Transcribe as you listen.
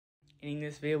Ending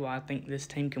this video, I think this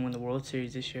team can win the World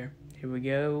Series this year. Here we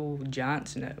go.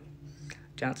 Giants, no.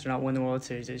 Giants are not win the World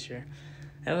Series this year.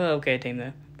 They have an okay team,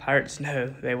 though. Pirates, no.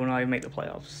 They will not even make the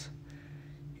playoffs.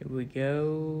 Here we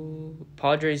go.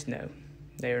 Padres, no.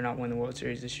 They are not win the World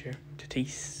Series this year.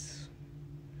 Tatis.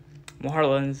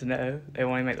 Marlins, no. They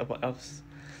won't even make the playoffs.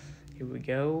 Here we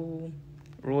go.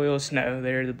 Royals, no.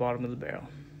 They're at the bottom of the barrel.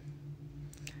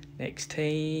 Next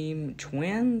team,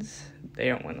 Twins. They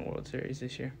don't win the World Series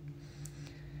this year.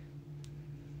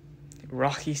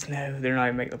 Rockies, no. They're not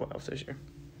even making the playoffs this year.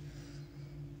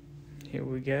 Here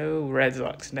we go. Red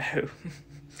Sox, no.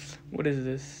 What is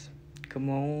this? Come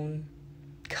on.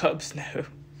 Cubs, no.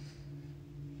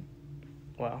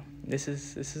 Wow. This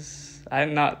is. I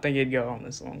did not think it'd go on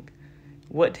this long.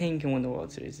 What team can win the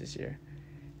World Series this year?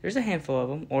 There's a handful of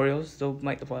them. Orioles, they'll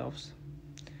make the playoffs.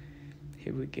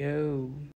 Here we go.